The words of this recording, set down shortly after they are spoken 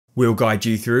We'll guide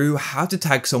you through how to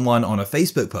tag someone on a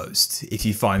Facebook post. If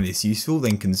you find this useful,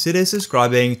 then consider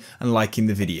subscribing and liking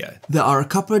the video. There are a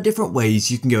couple of different ways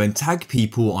you can go and tag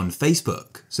people on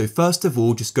Facebook. So first of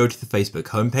all, just go to the Facebook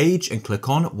homepage and click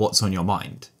on What's on Your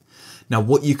Mind. Now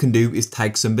what you can do is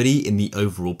tag somebody in the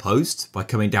overall post by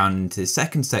coming down into the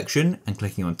second section and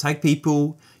clicking on Tag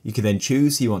People. You can then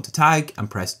choose who you want to tag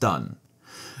and press Done.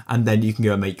 And then you can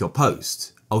go and make your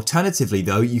post. Alternatively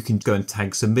though, you can go and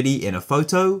tag somebody in a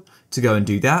photo. To go and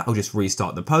do that, I'll just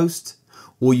restart the post.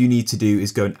 All you need to do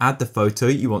is go and add the photo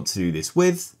you want to do this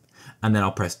with, and then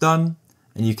I'll press Done.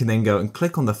 And you can then go and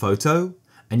click on the photo,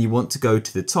 and you want to go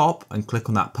to the top and click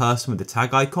on that person with the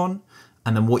tag icon.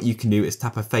 And then what you can do is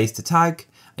tap a face to tag,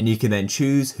 and you can then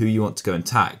choose who you want to go and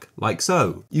tag, like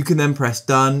so. You can then press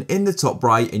Done in the top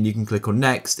right, and you can click on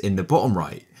Next in the bottom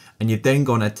right. And you're then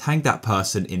going to tag that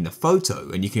person in the photo,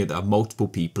 and you can have multiple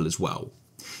people as well.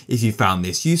 If you found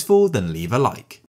this useful, then leave a like.